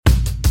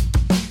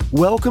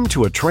Welcome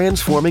to A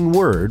Transforming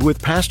Word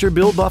with Pastor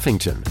Bill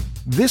Buffington.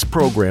 This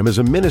program is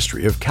a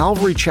ministry of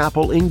Calvary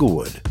Chapel,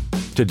 Inglewood.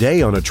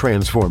 Today on A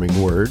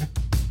Transforming Word.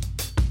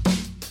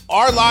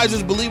 Our lives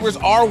as believers,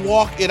 our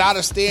walk, it ought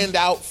to stand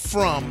out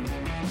from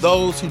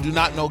those who do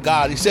not know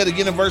God. He said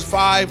again in verse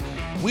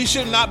 5, we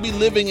should not be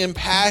living in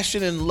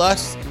passion and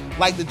lust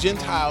like the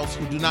Gentiles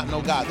who do not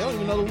know God. They don't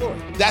even know the Lord.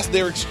 That's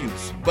their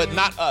excuse, but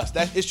not us.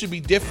 It should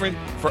be different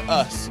for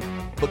us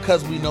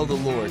because we know the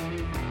Lord.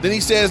 Then he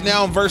says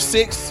now in verse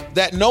 6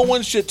 that no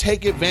one should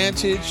take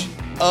advantage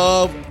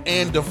of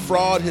and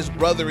defraud his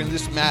brother in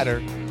this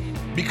matter,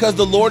 because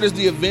the Lord is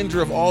the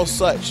avenger of all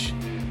such,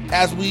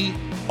 as we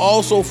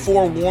also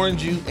forewarned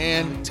you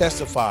and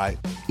testified.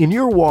 In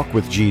your walk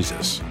with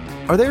Jesus,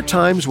 are there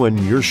times when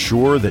you're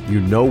sure that you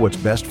know what's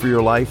best for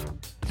your life?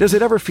 Does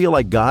it ever feel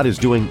like God is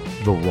doing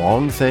the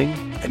wrong thing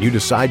and you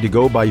decide to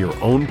go by your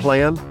own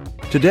plan?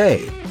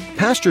 Today,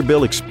 Pastor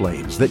Bill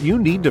explains that you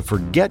need to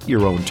forget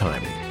your own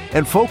timing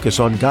and focus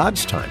on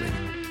God's timing.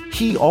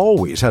 He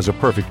always has a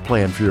perfect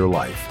plan for your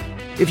life.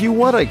 If you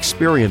want to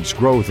experience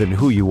growth in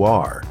who you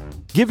are,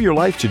 give your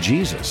life to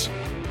Jesus.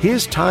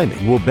 His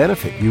timing will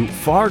benefit you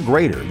far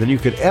greater than you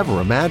could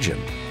ever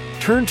imagine.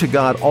 Turn to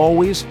God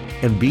always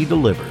and be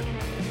delivered.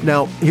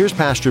 Now, here's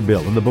Pastor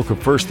Bill in the book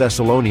of 1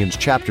 Thessalonians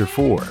chapter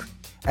 4,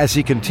 as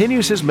he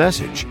continues his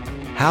message,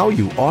 How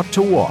You Ought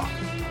to Walk.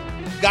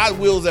 God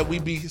wills that we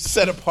be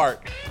set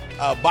apart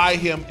by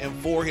him and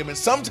for him. And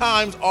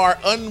sometimes our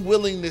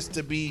unwillingness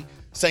to be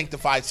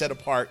sanctified, set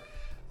apart,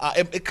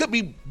 it could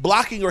be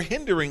blocking or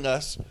hindering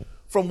us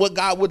from what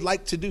God would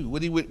like to do,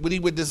 what he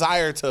would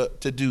desire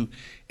to do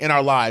in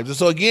our lives. And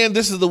so again,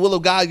 this is the will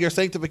of God, your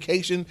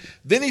sanctification.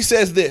 Then he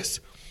says this,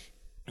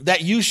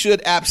 that you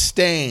should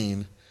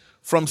abstain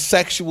from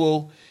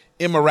sexual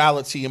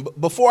immorality. And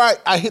before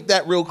I hit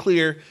that real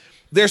clear,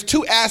 there's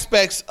two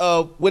aspects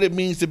of what it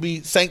means to be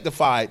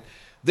sanctified.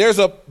 There's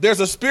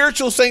a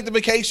spiritual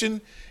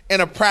sanctification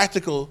and a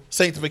practical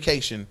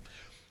sanctification.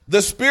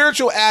 The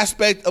spiritual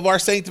aspect of our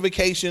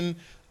sanctification,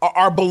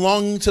 our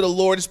belonging to the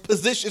Lord, is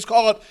position. It's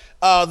called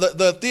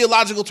the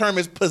theological term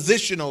is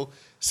positional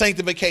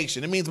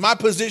sanctification. It means my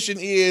position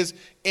is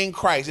in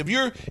Christ.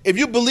 If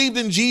you believed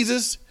in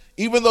Jesus,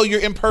 even though you're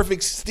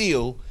imperfect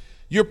still,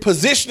 you're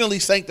positionally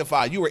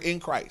sanctified. You are in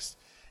Christ,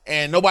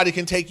 and nobody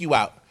can take you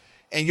out.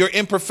 And your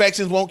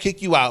imperfections won't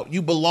kick you out.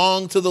 You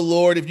belong to the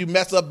Lord. If you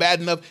mess up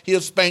bad enough,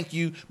 he'll spank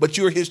you, but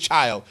you're his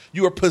child.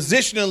 You are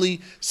positionally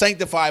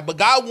sanctified. But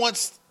God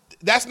wants,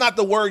 that's not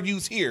the word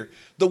used here.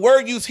 The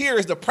word used here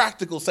is the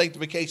practical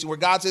sanctification, where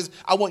God says,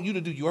 I want you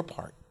to do your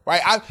part,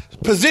 right?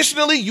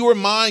 Positionally, you are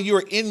mine. You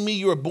are in me.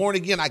 You are born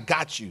again. I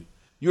got you.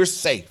 You're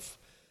safe.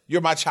 You're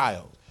my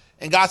child.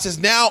 And God says,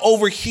 now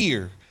over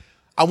here,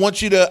 I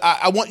want you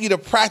to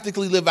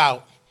practically live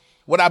out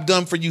what I've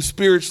done for you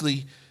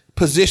spiritually,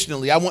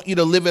 positionally. I want you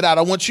to live it out.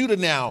 I want you to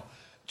now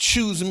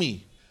choose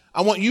me.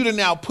 I want you to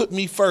now put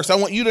me first. I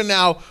want you to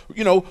now,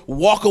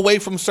 walk away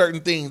from certain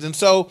things. And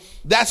so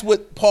that's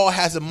what Paul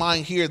has in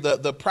mind here,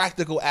 the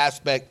practical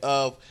aspect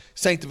of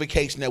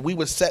sanctification, that we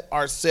would set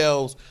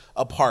ourselves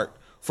apart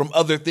from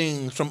other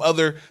things, from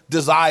other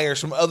desires,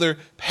 from other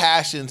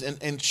passions,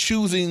 and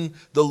choosing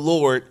the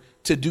Lord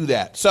to do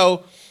that.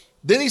 So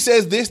then he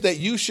says this, that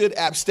you should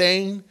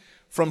abstain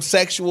from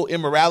sexual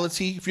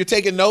immorality. If you're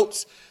taking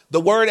notes, the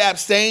word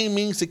abstain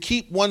means to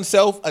keep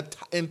oneself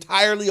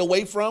entirely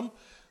away from.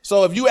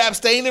 So if you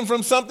abstaining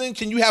from something,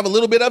 can you have a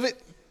little bit of it?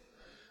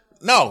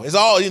 No, it's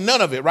all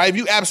none of it, right? If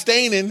you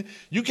abstaining,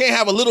 you can't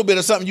have a little bit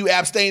of something you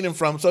abstaining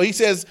from. So he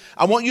says,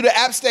 I want you to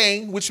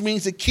abstain, which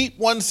means to keep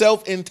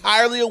oneself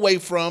entirely away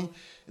from.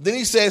 Then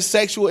he says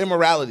sexual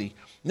immorality.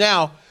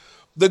 Now,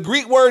 the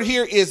Greek word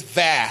here is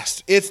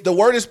vast. The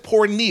word is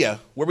porneia,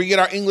 where we get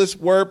our English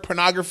word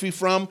pornography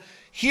from.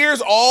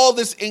 Here's all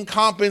this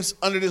encompassed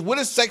under this. What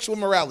is sexual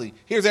immorality?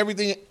 Here's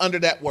everything under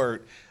that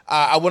word.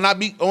 I want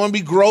to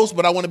be gross,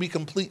 but I want to be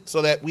complete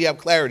so that we have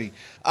clarity.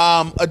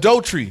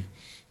 Adultery,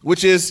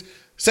 which is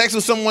sex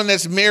with someone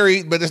that's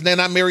married, but they're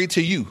not married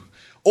to you.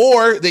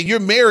 Or that you're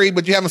married,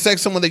 but you're having sex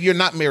with someone that you're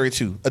not married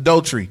to.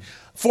 Adultery.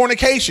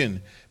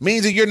 Fornication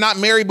means that you're not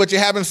married, but you're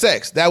having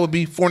sex. That would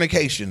be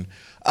fornication.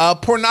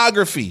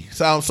 Pornography.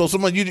 So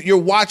someone you're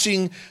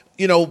watching,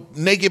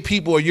 naked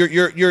people, or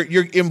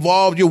you're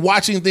involved, you're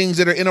watching things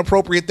that are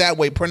inappropriate that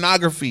way.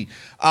 Pornography,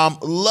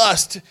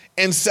 lust,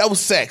 and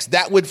self-sex,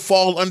 that would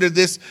fall under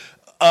this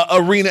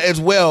arena as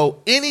well.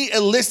 Any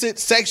illicit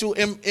sexual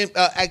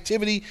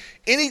activity,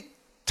 any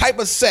type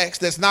of sex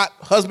that's not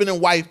husband and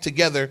wife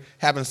together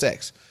having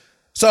sex.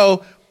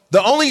 So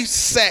the only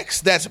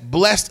sex that's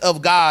blessed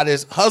of God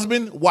is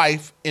husband,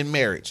 wife, in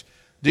marriage.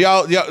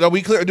 Are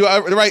we clear?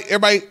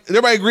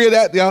 Everybody agree with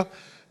that? Y'all?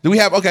 Do we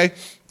have, okay.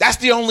 That's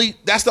the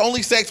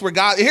only sex where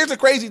God, here's the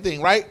crazy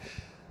thing, right?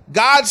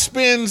 God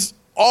spends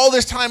all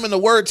this time in the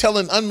word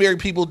telling unmarried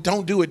people,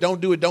 don't do it,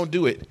 don't do it, don't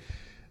do it.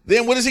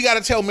 Then what does he got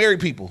to tell married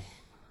people?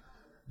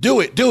 Do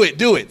it, do it,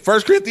 do it.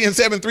 1 Corinthians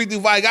 7,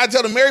 3-5. God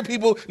tell the married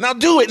people, now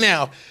do it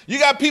now. You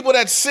got people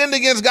that sinned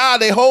against God,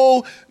 they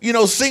whole,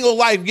 single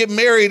life, get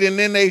married, and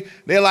then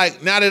they're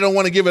like, now they don't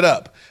want to give it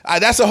up.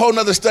 That's a whole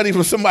nother study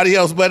from somebody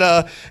else,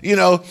 but,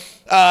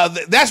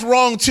 that's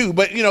wrong too.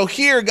 But,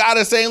 here God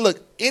is saying,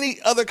 look, any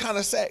other kind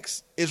of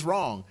sex is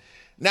wrong.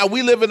 Now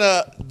we live in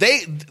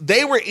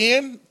they were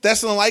in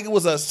Thessalonica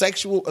was a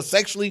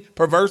sexually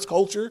perverse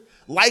culture,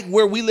 like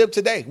where we live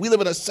today. We live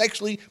in a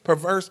sexually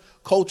perverse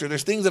culture.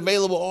 There's things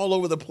available all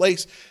over the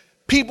place.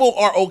 People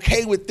are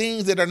okay with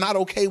things that are not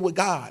okay with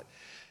God.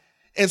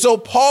 And so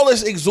Paul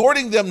is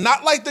exhorting them,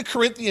 not like the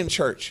Corinthian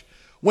church.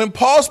 When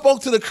Paul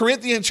spoke to the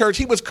Corinthian church,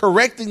 he was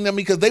correcting them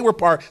because they were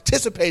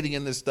participating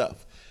in this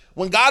stuff.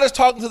 When God is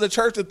talking to the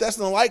church at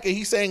Thessalonica,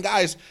 he's saying,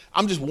 guys,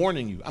 I'm just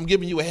warning you. I'm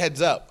giving you a heads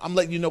up. I'm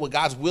letting you know what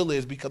God's will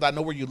is because I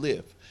know where you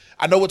live.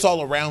 I know what's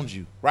all around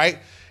you, right?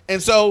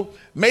 And so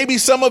maybe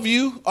some of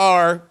you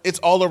it's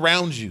all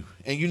around you,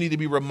 and you need to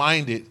be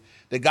reminded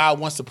that God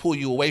wants to pull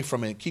you away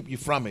from it and keep you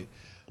from it.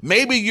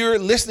 Maybe you're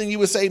listening, you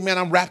would say, man,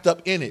 I'm wrapped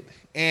up in it.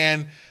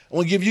 And I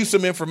want to give you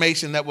some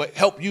information that would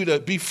help you to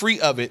be free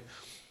of it.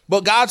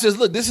 But God says,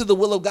 look, this is the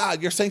will of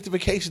God, your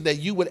sanctification, that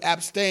you would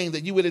abstain,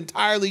 that you would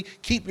entirely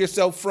keep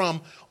yourself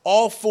from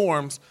all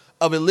forms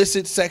of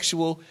illicit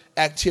sexual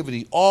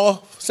activity,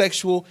 all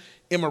sexual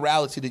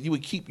immorality, that you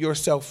would keep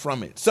yourself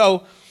from it.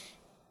 So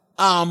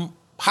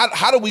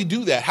how do we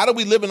do that? How do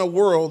we live in a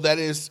world that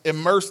is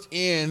immersed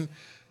in,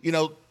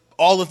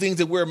 all the things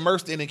that we're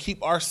immersed in and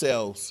keep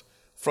ourselves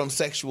from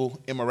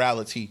sexual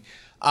immorality?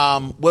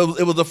 Well,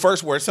 it was the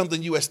first word,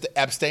 something you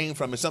abstain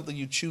from. It's something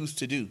you choose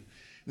to do.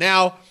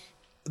 Now,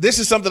 this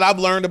is something I've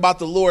learned about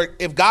the Lord.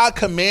 If God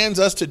commands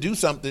us to do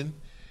something,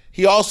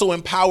 he also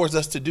empowers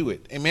us to do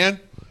it. Amen.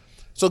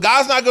 So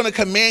God's not going to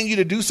command you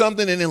to do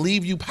something and then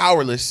leave you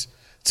powerless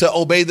to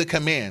obey the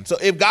command. So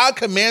if God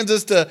commands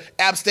us to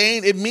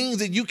abstain, it means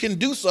that you can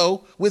do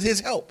so with his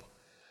help.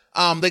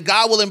 That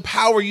God will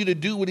empower you to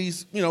do what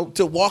he's,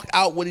 to walk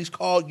out what he's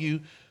called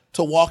you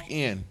to walk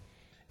in.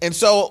 And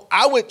so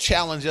I would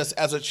challenge us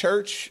as a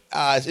church,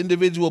 as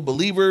individual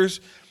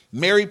believers,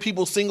 married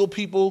people, single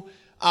people,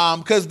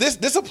 because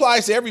this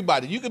applies to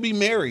everybody. You could be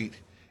married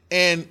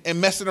and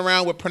messing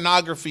around with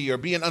pornography or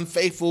being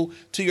unfaithful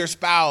to your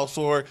spouse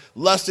or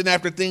lusting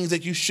after things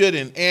that you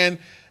shouldn't. And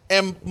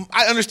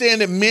I understand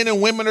that men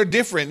and women are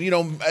different.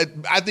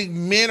 I think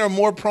men are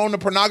more prone to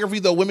pornography,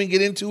 though women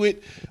get into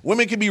it.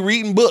 Women can be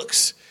reading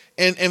books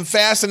and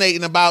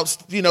fascinating about,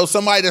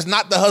 somebody that's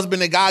not the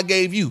husband that God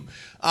gave you.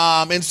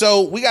 And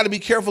so we got to be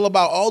careful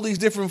about all these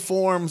different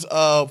forms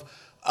of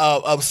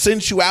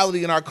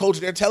sensuality in our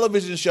culture. There are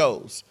television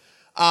shows.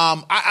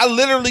 I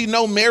literally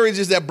know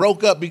marriages that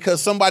broke up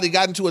because somebody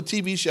got into a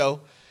TV show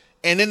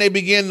and then they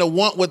began to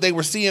want what they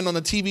were seeing on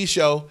the TV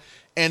show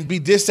and be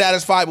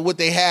dissatisfied with what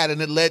they had,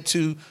 and it led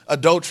to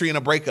adultery and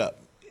a breakup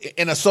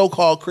in a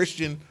so-called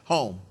Christian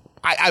home.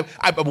 I'm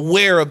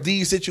aware of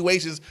these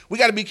situations. We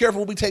got to be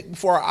careful what we take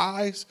before our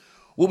eyes,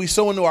 what we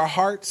sow into our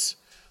hearts,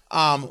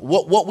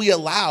 what we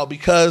allow,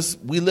 because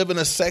we live in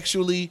a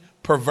sexually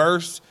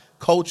perverse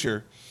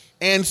culture.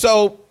 And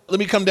so let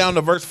me come down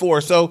to verse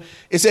 4. So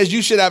it says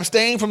you should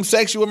abstain from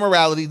sexual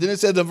immorality. Then it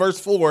says in verse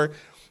 4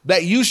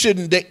 that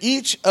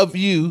each of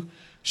you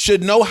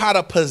should know how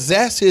to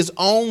possess his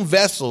own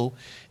vessel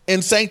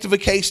in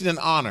sanctification and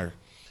honor.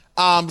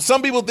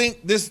 Some people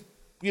think this,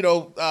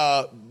 the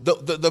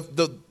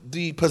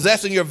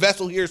possessing your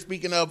vessel here,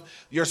 speaking of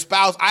your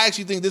spouse. I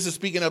actually think this is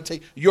speaking of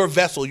your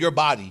vessel, your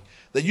body,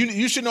 that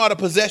you should know how to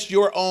possess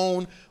your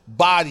own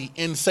body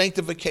in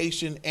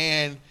sanctification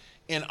and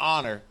in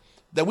honor.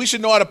 That we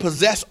should know how to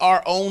possess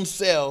our own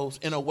selves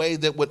in a way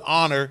that would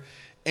honor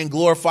and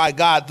glorify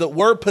God. The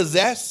word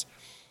possess,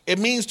 it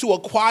means to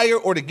acquire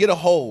or to get a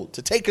hold,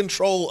 to take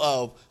control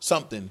of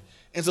something.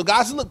 And so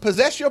God said, look,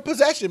 possess your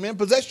possession, man.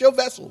 Possess your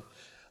vessel.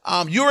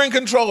 You're in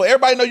control.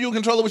 Everybody know you're in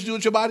control of what you do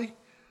with your body,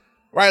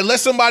 right?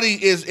 Unless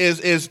somebody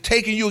is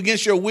taking you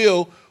against your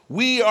will,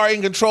 we are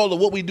in control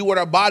of what we do with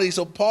our body.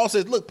 So Paul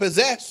says, look,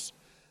 possess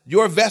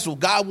your vessel.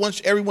 God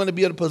wants everyone to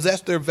be able to possess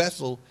their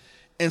vessel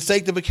in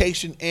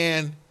sanctification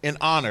and in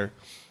honor.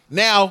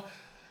 Now,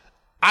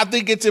 I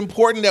think it's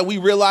important that we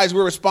realize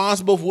we're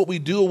responsible for what we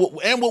do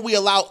and what we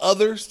allow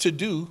others to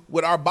do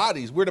with our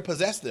bodies. We're to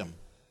possess them.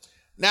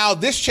 Now,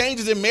 this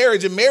changes in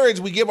marriage. In marriage,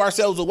 we give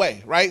ourselves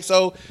away, right?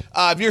 So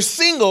if you're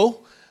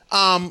single,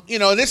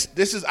 this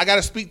is, I got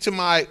to speak to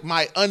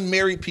my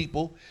unmarried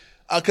people,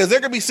 because there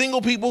could be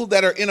single people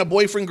that are in a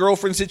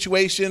boyfriend-girlfriend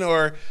situation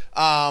or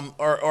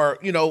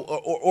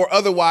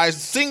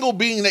otherwise, single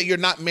being that you're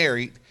not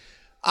married.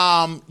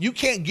 You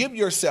can't give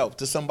yourself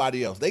to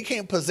somebody else. They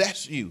can't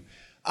possess you.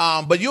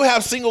 But you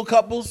have single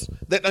couples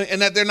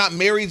that they're not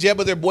married yet,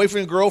 but they're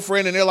boyfriend,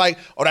 girlfriend, and they're like,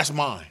 oh, that's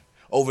mine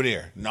over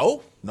there.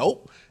 Nope.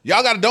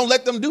 Y'all don't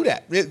let them do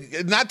that.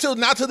 Not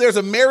till there's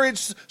a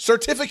marriage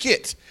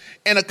certificate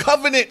and a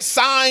covenant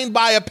signed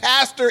by a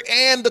pastor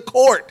and the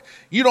court.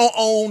 You don't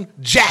own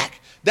jack.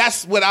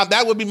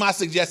 That would be my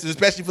suggestion,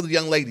 especially for the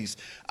young ladies.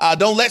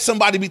 Don't let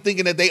somebody be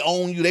thinking that they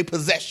own you, they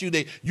possess you,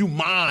 you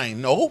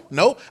mine.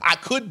 No, I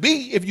could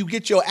be if you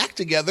get your act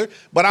together,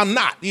 but I'm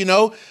not.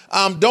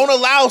 Don't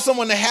allow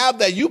someone to have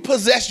that. You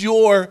possess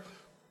your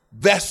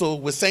vessel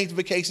with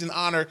sanctification and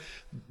honor.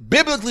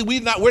 Biblically,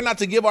 we're not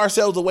to give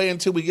ourselves away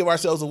until we give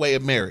ourselves away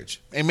in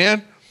marriage.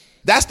 Amen.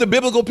 That's the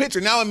biblical picture.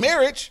 Now in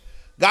marriage,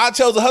 God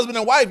tells the husband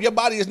and wife, your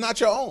body is not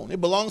your own.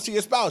 It belongs to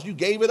your spouse. You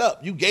gave it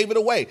up. You gave it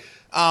away.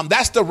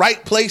 That's the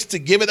right place to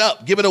give it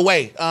up, give it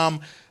away,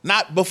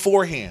 not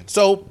beforehand.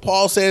 So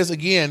Paul says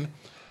again,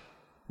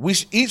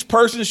 each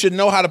person should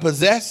know how to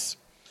possess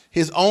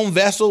his own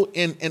vessel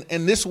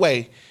in this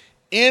way,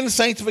 in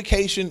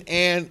sanctification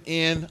and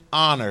in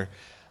honor.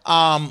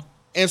 And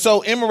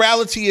so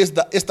immorality is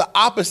the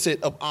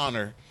opposite of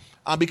honor,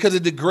 because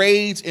it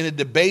degrades and it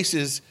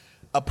debases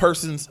a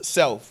person's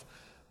self.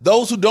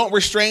 Those who don't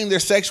restrain their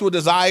sexual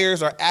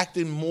desires are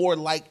acting more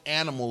like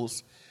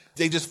animals.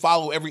 They just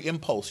follow every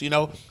impulse. Me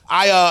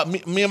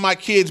and my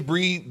kids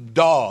breed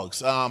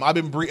dogs. I've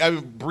been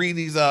breed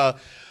these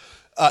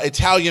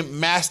Italian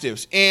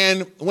Mastiffs.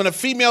 And when a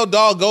female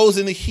dog goes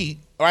in the heat,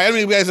 all right, I don't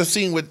know if you guys have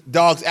seen what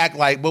dogs act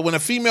like, but when a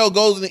female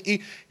goes in the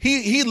heat,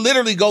 he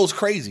literally goes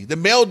crazy. The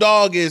male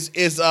dog he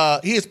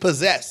is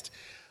possessed.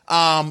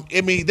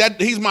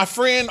 He's my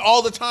friend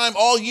all the time,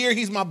 all year.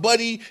 He's my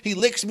buddy. He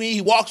licks me.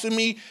 He walks with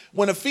me.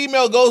 When a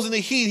female goes in the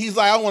heat, he's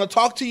like, I want to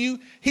talk to you.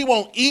 He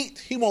won't eat.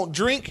 He won't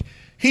drink.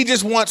 He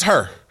just wants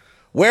her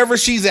wherever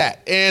she's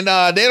at. And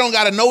they don't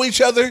got to know each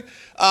other.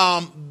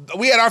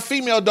 We had our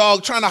female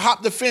dog trying to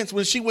hop the fence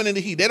when she went in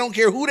the heat. They don't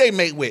care who they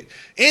mate with.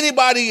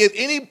 Anybody,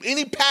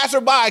 any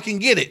passerby can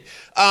get it.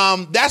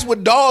 That's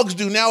what dogs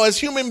do. Now, as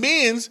human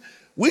beings,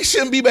 we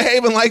shouldn't be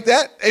behaving like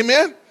that.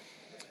 Amen.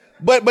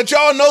 But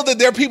y'all know that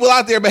there are people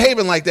out there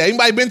behaving like that.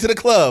 Anybody been to the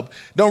club?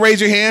 Don't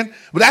raise your hand.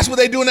 But that's what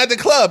they're doing at the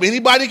club.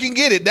 Anybody can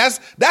get it.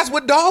 That's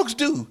what dogs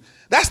do.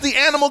 That's the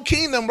animal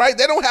kingdom, right?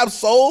 They don't have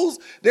souls.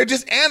 They're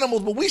just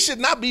animals. But we should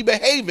not be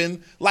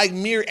behaving like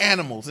mere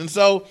animals. And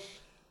so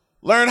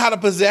learn how to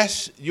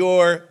possess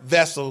your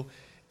vessel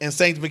in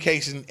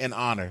sanctification and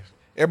honor.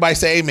 Everybody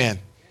say amen.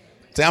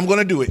 Say, I'm going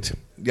to do it.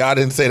 Y'all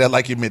didn't say that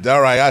like you meant.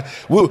 All right.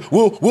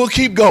 We'll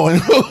keep going.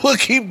 We'll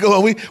keep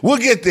going. We'll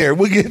get there.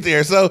 We'll get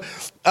there. So,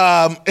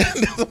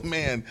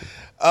 man,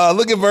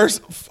 look at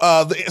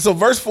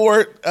verse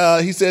 4,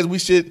 he says we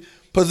should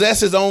possess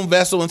his own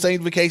vessel in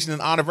sanctification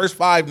and honor. Verse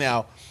 5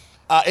 now,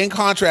 in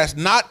contrast,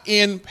 not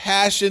in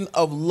passion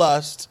of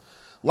lust,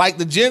 like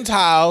the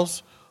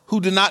Gentiles who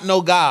do not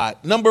know God.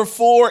 Number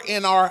 4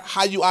 in our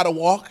how you ought to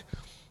walk,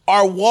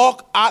 our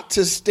walk ought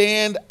to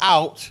stand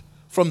out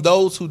from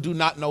those who do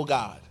not know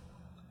God.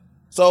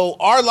 So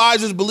our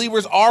lives as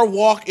believers, our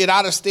walk, it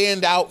ought to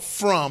stand out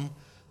from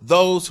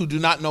those who do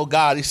not know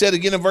God. He said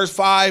again in verse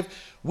 5,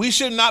 we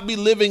should not be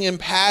living in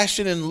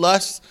passion and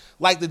lust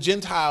like the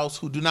Gentiles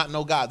who do not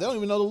know God. They don't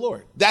even know the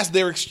Lord. That's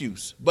their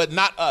excuse, but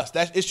not us.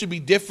 It should be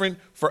different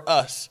for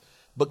us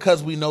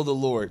because we know the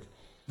Lord.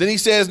 Then he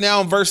says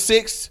now in verse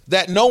 6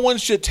 that no one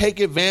should take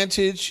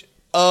advantage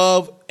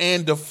of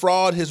and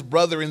defraud his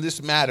brother in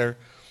this matter,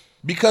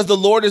 because the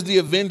Lord is the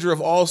avenger of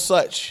all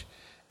such,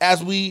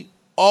 as we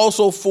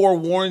also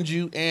forewarned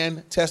you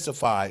and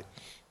testified.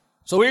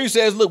 So here he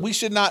says, look, we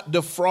should not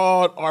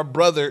defraud our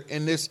brother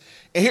in this.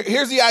 And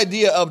here's the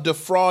idea of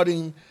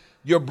defrauding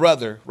your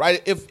brother,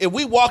 right? If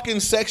we walk in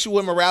sexual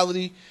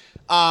immorality,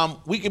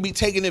 we could be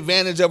taking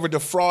advantage of or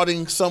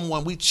defrauding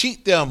someone. We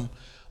cheat them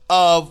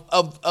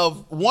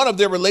of one of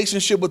their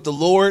relationship with the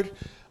Lord.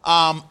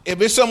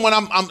 If it's someone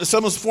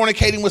someone's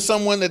fornicating with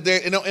someone that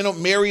they're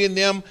marrying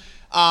them,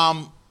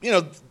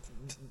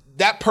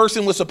 that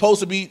person was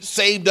supposed to be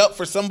saved up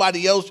for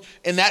somebody else.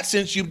 In that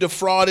sense, you've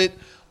defrauded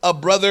a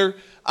brother.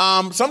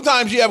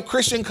 Sometimes you have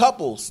Christian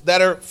couples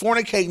that are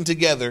fornicating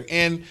together.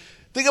 And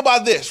think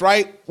about this,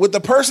 right? With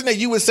the person that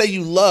you would say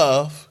you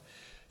love,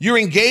 you're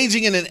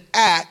engaging in an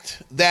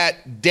act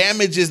that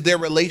damages their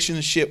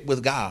relationship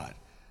with God.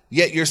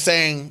 Yet you're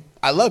saying,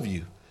 I love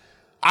you.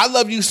 I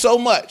love you so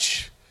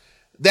much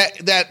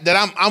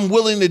that I'm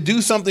willing to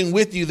do something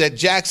with you that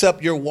jacks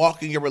up your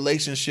walk and your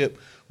relationship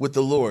with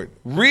the Lord.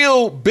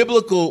 Real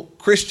biblical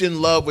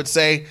Christian love would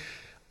say,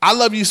 I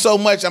love you so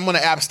much, I'm going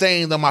to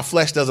abstain though my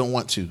flesh doesn't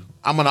want to.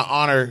 I'm going to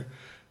honor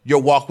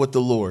your walk with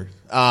the Lord.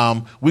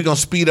 We're going to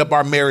speed up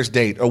our marriage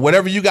date or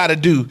whatever you got to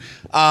do.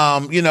 When I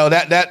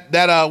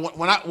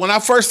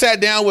first sat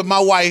down with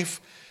my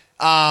wife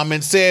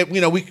and said,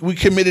 we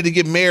committed to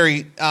get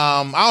married.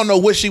 I don't know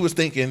what she was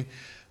thinking,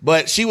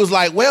 but she was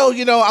like, well,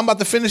 I'm about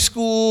to finish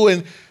school,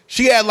 and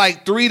she had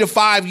like 3 to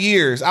 5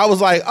 years. I was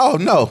like, oh,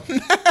 no,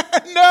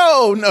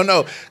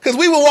 no. Because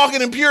we were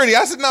walking in purity.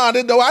 I said, no,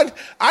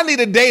 I need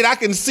a date I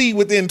can see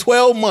within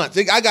 12 months.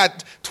 I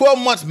got 12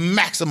 months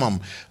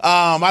maximum.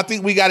 I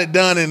think we got it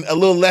done in a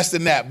little less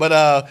than that. But,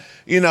 I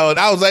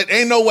was like,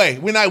 ain't no way.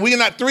 We're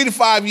not 3 to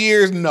 5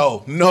 years.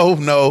 No.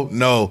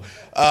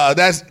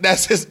 That's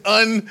that's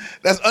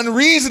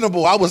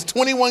unreasonable. I was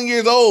 21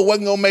 years old,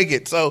 wasn't going to make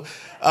it. So,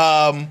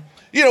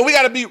 we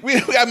got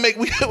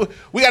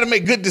to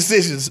make good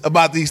decisions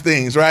about these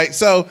things, right?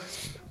 So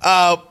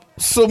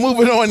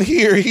moving on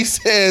here, he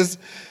says,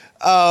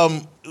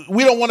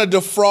 we don't want to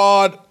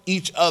defraud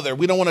each other.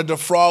 We don't want to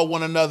defraud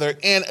one another.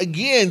 And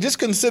again, just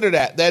consider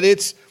that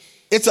it's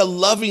a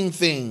loving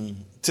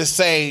thing to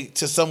say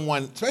to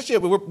someone, especially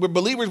if we're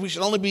believers, we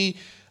should only be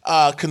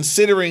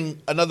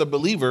considering another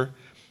believer.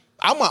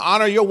 I'm going to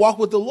honor your walk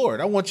with the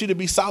Lord. I want you to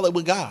be solid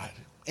with God.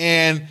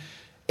 And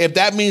if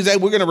that means that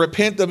we're going to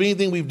repent of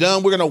anything we've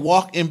done, we're going to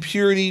walk in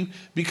purity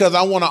because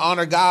I want to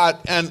honor God.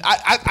 And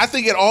I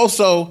think it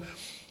also,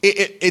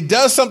 it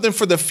does something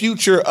for the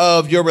future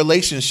of your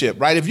relationship,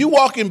 right? If you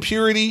walk in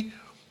purity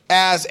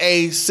as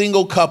a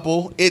single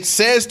couple, it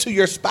says to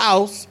your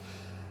spouse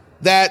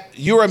that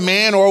you're a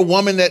man or a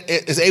woman that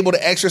is able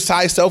to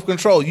exercise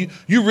self-control. You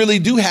really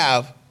do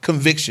have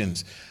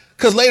convictions.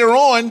 Because later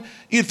on,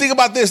 you think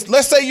about this.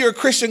 Let's say you're a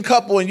Christian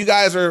couple and you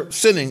guys are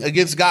sinning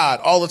against God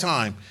all the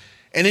time.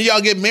 And then y'all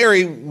get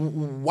married.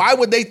 Why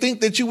would they think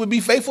that you would be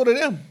faithful to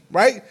them,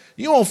 right?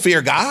 You don't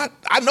fear God.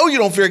 I know you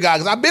don't fear God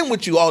because I've been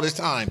with you all this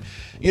time.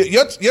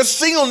 Your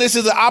singleness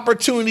is an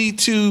opportunity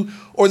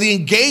or the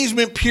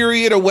engagement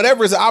period or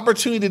whatever is an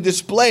opportunity to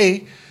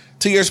display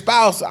to your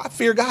spouse, I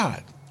fear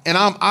God. And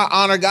I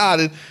honor God,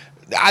 and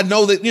I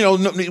know that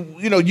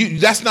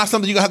that's not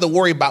something you're gonna have to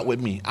worry about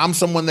with me. I'm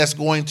someone that's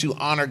going to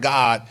honor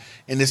God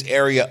in this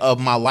area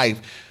of my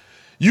life.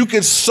 You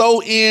could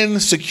sow in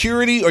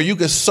security, or you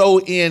could sow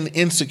in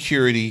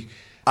insecurity,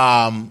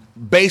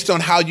 based on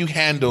how you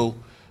handle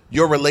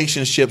your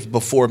relationships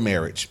before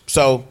marriage.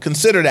 So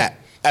consider that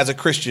as a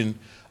Christian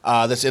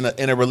that's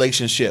in a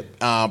relationship,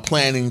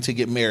 planning to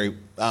get married.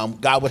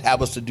 God would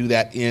have us to do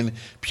that in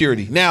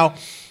purity. Now,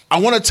 I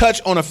want to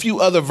touch on a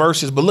few other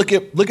verses, but look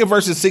at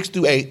verses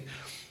 6-8,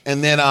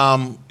 and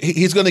then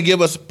he's going to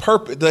give us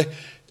purpose.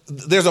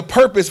 There's a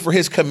purpose for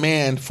his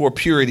command for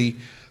purity.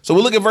 So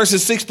we'll look at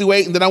verses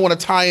 6-8, and then I want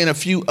to tie in a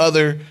few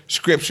other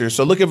scriptures.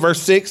 So look at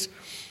verse 6.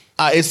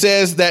 It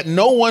says that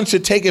no one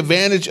should take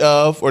advantage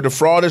of or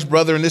defraud his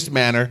brother in this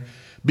manner,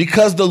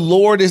 because the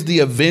Lord is the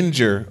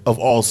avenger of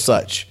all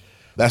such.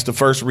 That's the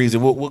first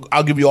reason.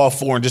 I'll give you all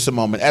four in just a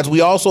moment. As we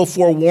also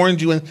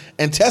forewarned you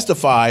and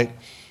testified,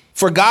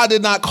 for God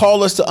did not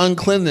call us to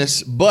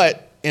uncleanness,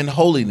 but in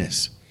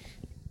holiness.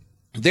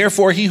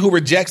 Therefore, he who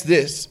rejects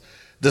this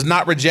does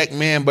not reject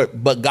man,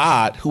 but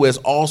God, who has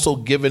also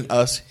given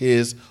us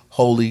his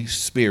Holy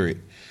Spirit.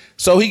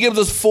 So he gives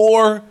us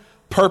four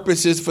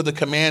purposes for the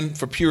command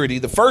for purity.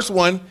 The first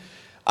one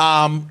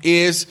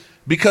is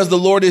because the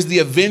Lord is the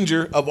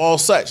avenger of all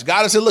such.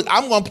 God has said, look,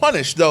 I'm going to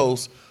punish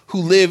those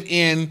who live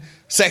in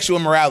sexual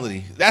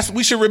immorality.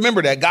 We should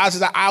remember that. God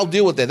says, I'll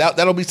deal with that.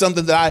 That'll be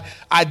something that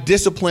I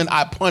discipline,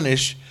 I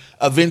punish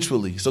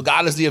eventually. So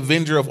God is the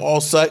avenger of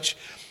all such.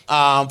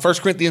 1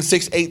 Corinthians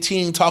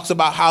 6:18 talks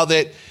about how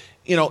that,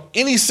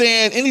 any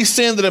sin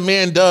that a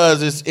man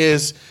does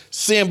is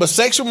sin, but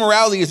sexual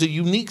morality is a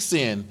unique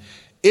sin.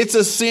 It's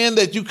a sin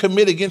that you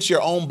commit against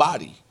your own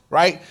body,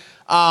 right?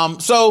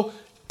 So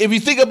if you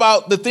think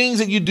about the things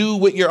that you do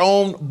with your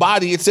own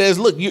body, it says,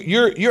 look,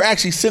 you're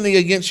actually sinning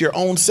against your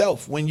own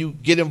self when you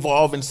get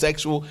involved in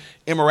sexual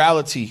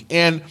immorality.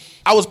 And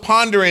I was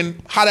pondering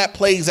how that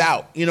plays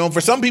out.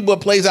 For some people,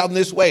 it plays out in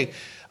this way.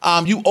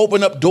 You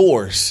open up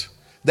doors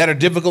that are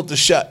difficult to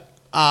shut.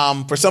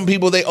 For some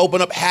people, they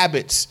open up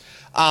habits.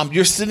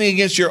 You're sinning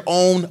against your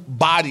own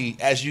body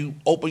as you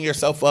open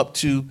yourself up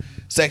to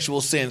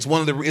sexual sins.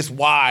 It's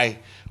why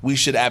we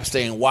should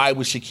abstain, why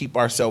we should keep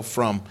ourselves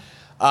from.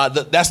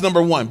 That's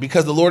number one,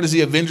 because the Lord is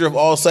the avenger of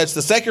all such.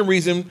 The second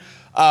reason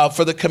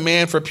for the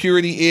command for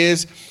purity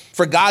is,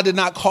 for God did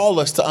not call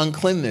us to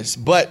uncleanness,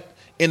 but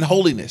in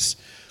holiness.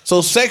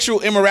 So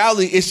sexual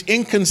immorality is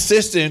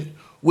inconsistent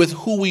with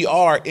who we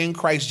are in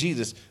Christ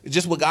Jesus. It's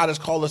just what God has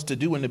called us to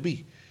do and to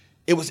be.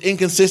 It was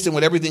inconsistent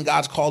with everything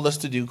God's called us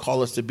to do,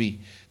 call us to be.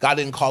 God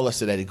didn't call us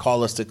to that. He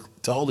called us to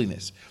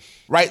holiness,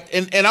 right?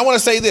 And I want to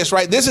say this,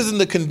 right? This isn't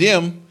to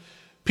condemn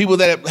people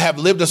that have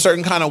lived a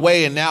certain kind of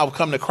way and now have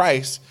come to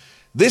Christ.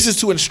 This is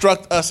to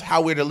instruct us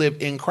how we're to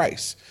live in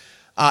Christ.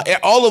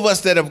 All of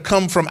us that have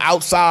come from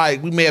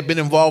outside, we may have been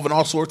involved in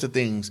all sorts of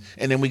things,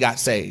 and then we got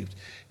saved.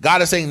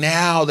 God is saying,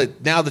 now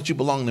that you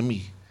belong to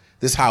me,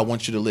 this is how I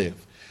want you to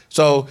live.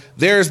 So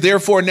there's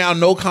therefore now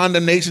no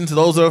condemnation to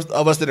those of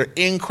us that are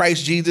in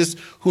Christ Jesus,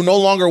 who no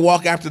longer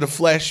walk after the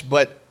flesh,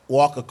 but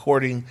walk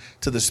according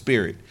to the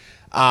Spirit.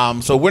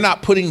 So we're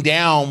not putting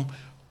down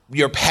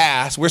your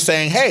past. We're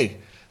saying, hey,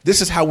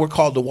 this is how we're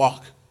called to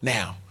walk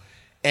now.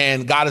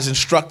 And God is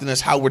instructing us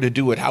how we're to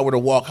do it, how we're to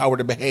walk, how we're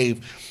to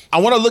behave. I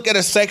want to look at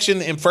a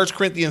section in 1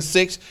 Corinthians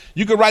 6.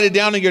 You can write it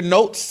down in your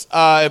notes.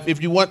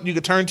 If you want, you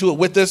can turn to it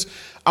with us.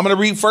 I'm going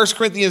to read 1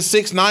 Corinthians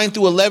 6,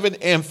 9-11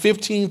 and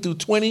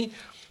 15-20.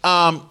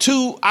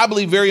 Two, I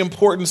believe, very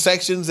important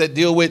sections that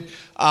deal with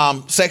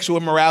sexual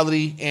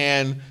immorality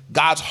and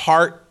God's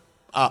heart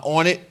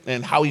on it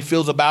and how he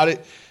feels about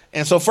it.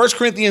 And so 1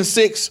 Corinthians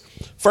 6,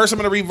 first I'm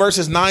going to read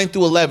verses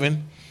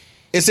 9-11.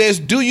 It says,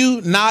 do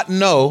you not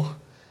know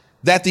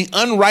that the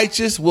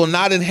unrighteous will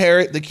not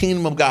inherit the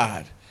kingdom of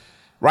God?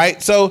 right?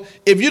 So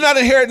if you're not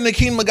inheriting the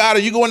kingdom of God, are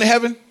you going to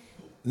heaven?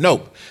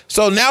 Nope.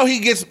 So now he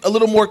gets a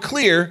little more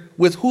clear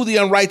with who the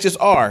unrighteous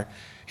are.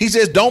 He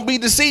says, don't be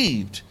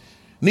deceived.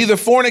 Neither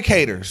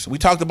fornicators, we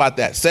talked about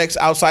that, sex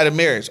outside of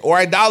marriage, or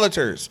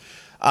idolaters,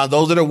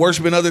 those that are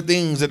worshiping other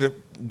things that are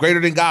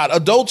greater than God,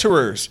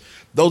 adulterers,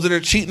 those that are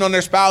cheating on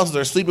their spouses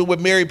or sleeping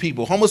with married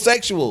people,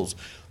 homosexuals,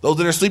 those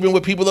that are sleeping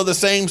with people of the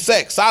same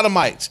sex,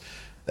 sodomites.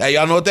 Now,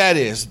 y'all know what that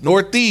is.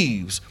 Nor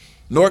thieves,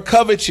 nor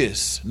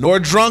covetous, nor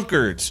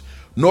drunkards,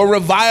 nor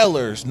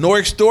revilers, nor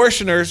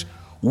extortioners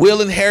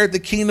will inherit the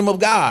kingdom of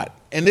God.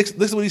 And this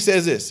is what he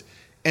says this.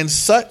 And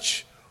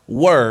such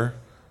were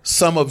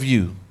some of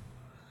you.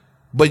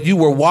 But you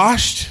were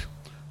washed.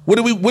 What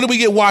do we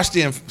get washed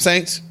in,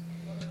 saints?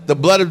 The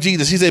blood of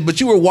Jesus. He said, but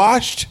you were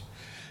washed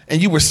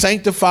and you were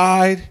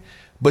sanctified,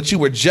 but you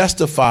were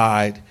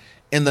justified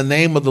in the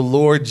name of the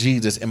Lord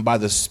Jesus and by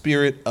the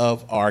Spirit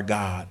of our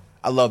God.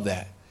 I love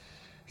that.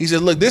 He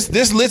said, look,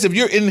 this list, if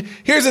you're in,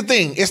 here's the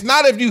thing. It's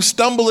not if you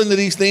stumble into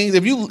these things,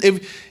 if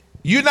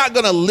you're not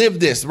going to live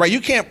this, right?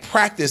 You can't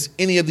practice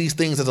any of these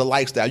things as a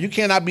lifestyle. You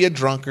cannot be a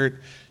drunkard.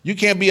 You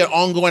can't be an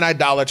ongoing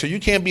idolater. You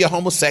can't be a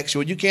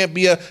homosexual. You can't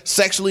be a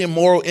sexually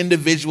immoral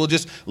individual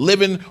just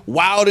living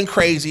wild and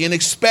crazy and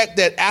expect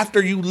that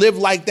after you live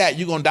like that,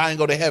 you're going to die and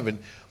go to heaven.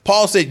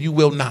 Paul said, you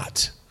will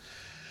not.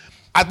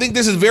 I think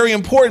this is very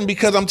important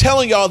because I'm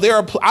telling y'all,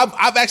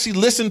 I've actually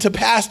listened to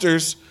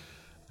pastors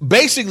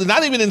basically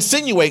not even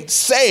insinuate,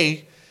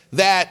 say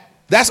that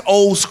that's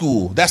old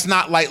school. That's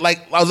not like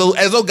as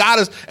though God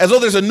is, as though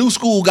there's a new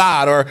school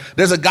God or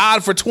there's a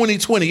God for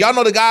 2020. Y'all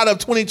know the God of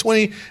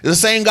 2020 is the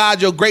same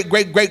God your great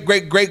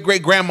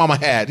grandmama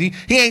had. He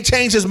ain't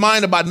changed his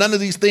mind about none of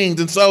these things.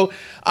 And so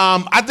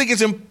I think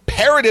it's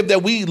imperative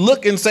that we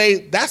look and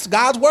say, that's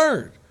God's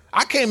word.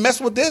 I can't mess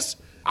with this.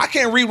 I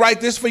can't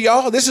rewrite this for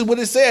y'all. This is what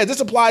it says.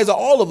 This applies to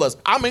all of us.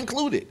 I'm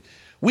included.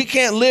 We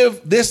can't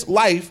live this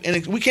life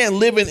and we can't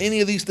live in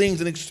any of these things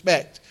and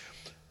expect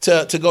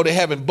to go to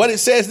heaven. But it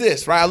says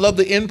this, right? I love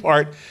the end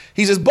part.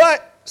 He says,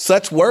 but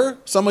such were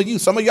some of you.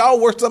 Some of y'all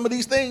were some of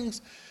these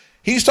things.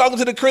 He's talking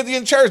to the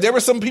Corinthian church. There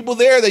were some people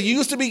there that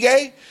used to be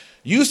gay,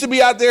 used to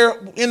be out there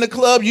in the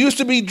club, used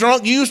to be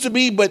drunk,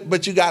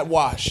 but you got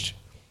washed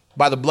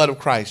by the blood of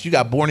Christ. You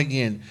got born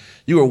again.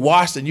 You were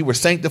washed and you were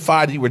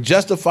sanctified. You were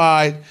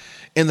justified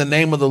in the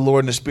name of the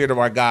Lord and the Spirit of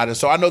our God. And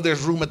so I know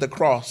there's room at the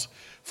cross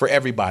for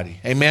everybody.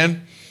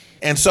 Amen.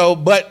 And so,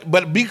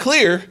 but be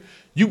clear,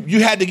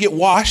 you had to get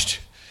washed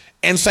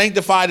and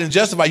sanctified and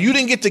justified. You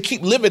didn't get to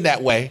keep living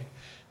that way.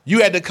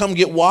 You had to come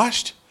get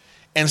washed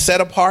and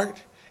set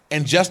apart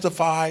and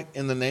justified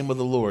in the name of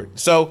the Lord.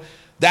 So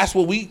that's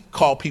what we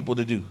call people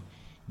to do.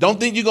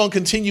 Don't think you're going to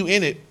continue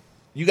in it.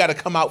 You got to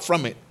come out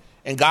from it,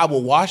 and God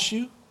will wash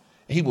you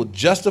and he will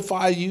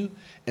justify you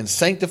and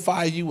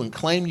sanctify you and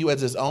claim you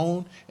as his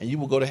own, and you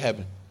will go to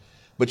heaven.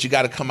 But you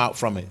got to come out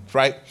from it,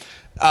 right?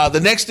 The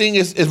next thing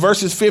is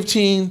verses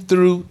 15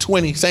 through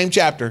 20, same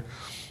chapter.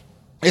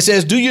 It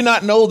says, do you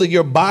not know that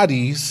your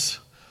bodies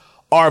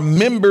are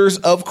members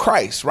of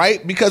Christ,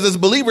 right? Because as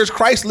believers,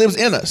 Christ lives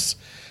in us.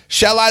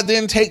 Shall I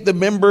then take the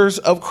members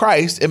of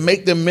Christ and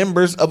make them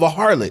members of a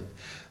harlot?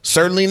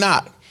 Certainly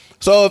not.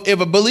 So if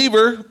a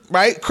believer,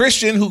 right,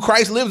 Christian who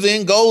Christ lives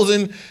in goes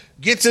and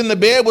gets in the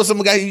bed with some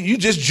guy, you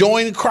just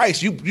joined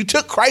Christ. You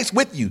took Christ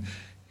with you.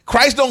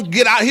 Christ don't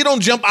get out. He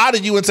don't jump out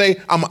at you and say,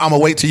 I'm going to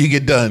wait till you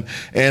get done.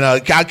 And I'll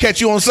catch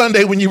you on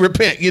Sunday when you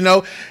repent. You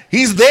know,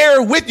 he's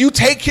there with you.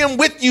 Take him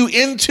with you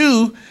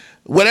into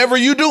whatever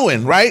you're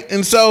doing. Right.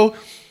 And so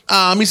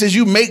he says,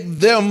 you make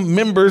them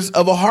members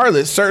of a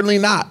harlot. Certainly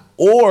not.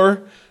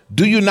 Or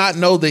do you not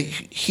know that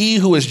he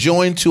who is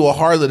joined to a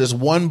harlot is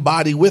one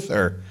body with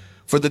her?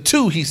 For the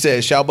two, he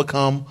says, shall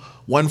become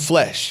one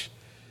flesh.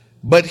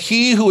 But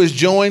he who is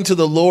joined to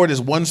the Lord is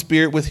one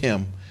spirit with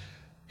him.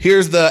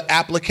 Here's the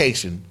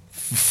application.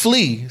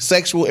 Flee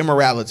sexual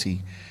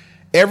immorality.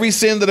 Every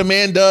sin that a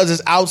man does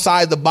is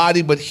outside the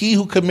body, but he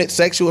who commits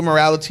sexual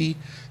immorality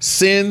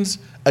sins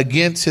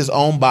against his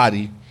own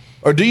body.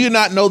 Or do you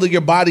not know that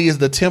your body is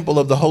the temple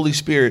of the Holy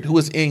Spirit who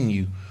is in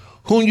you,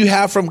 whom you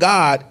have from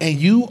God, and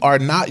you are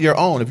not your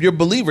own? If you're a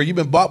believer, you've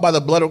been bought by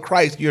the blood of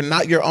Christ. You're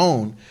not your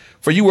own,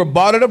 for you were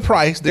bought at a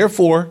price.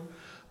 Therefore,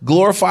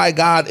 glorify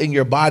God in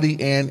your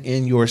body and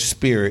in your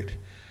spirit,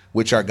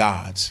 which are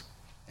God's.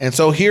 And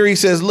so here he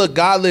says, look,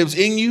 God lives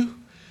in you.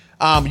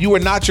 You are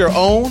not your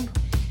own.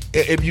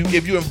 If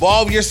you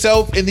involve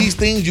yourself in these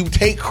things, you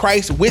take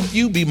Christ with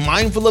you. Be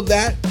mindful of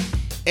that.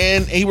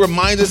 And he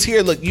reminds us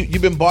here, look,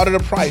 you've been bought at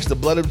a price, the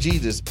blood of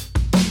Jesus.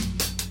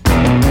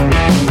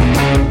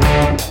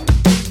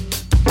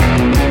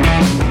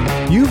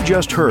 You've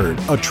just heard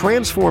A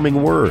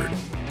Transforming Word,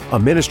 a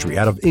ministry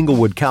out of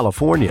Inglewood,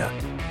 California.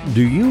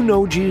 Do you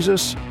know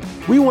Jesus?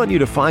 We want you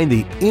to find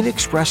the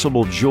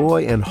inexpressible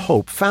joy and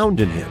hope found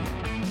in him.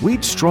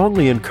 We'd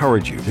strongly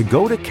encourage you to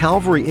go to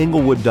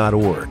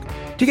calvaryinglewood.org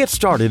to get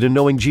started in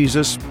knowing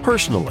Jesus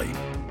personally.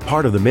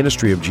 Part of the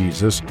ministry of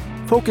Jesus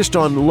focused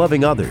on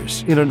loving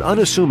others in an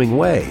unassuming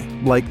way,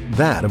 like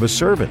that of a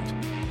servant.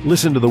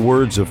 Listen to the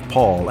words of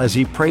Paul as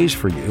he prays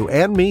for you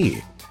and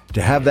me.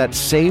 to have that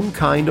same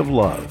kind of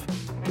love.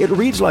 It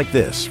reads like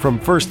this from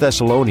 1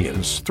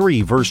 Thessalonians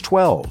 3, verse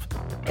 12.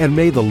 And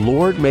may the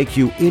Lord make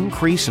you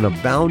increase and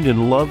abound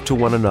in love to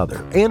one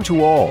another and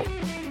to all,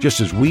 just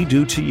as we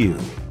do to you.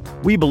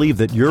 We believe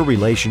that your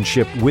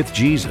relationship with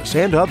Jesus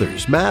and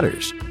others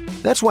matters.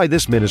 That's why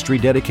this ministry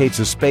dedicates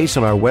a space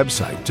on our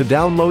website to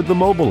download the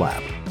mobile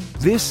app.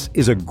 This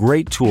is a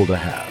great tool to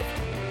have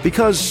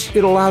because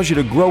it allows you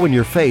to grow in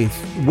your faith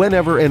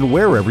whenever and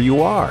wherever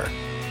you are.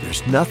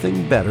 There's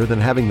nothing better than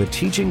having the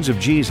teachings of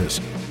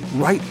Jesus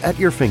right at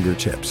your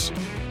fingertips.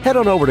 Head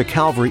on over to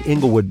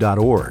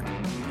calvaryinglewood.org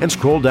and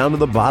scroll down to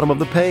the bottom of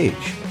the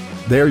page.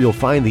 There you'll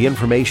find the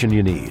information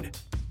you need.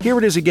 Here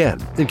it is again,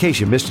 in case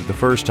you missed it the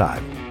first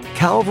time.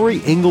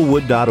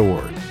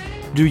 calvaryinglewood.org.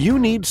 Do you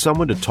need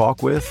someone to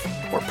talk with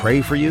or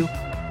pray for you?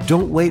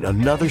 Don't wait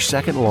another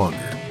second longer.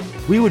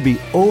 We would be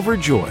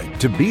overjoyed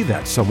to be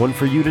that someone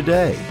for you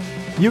today.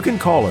 You can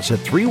call us at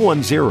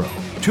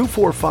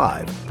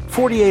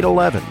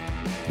 310-245-4811.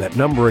 That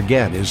number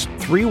again is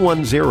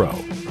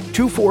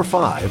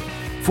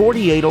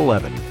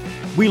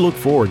 310-245-4811. We look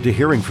forward to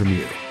hearing from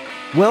you.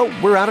 Well,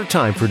 we're out of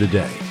time for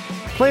today.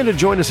 Plan to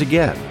join us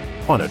again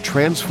on A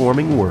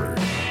Transforming Word.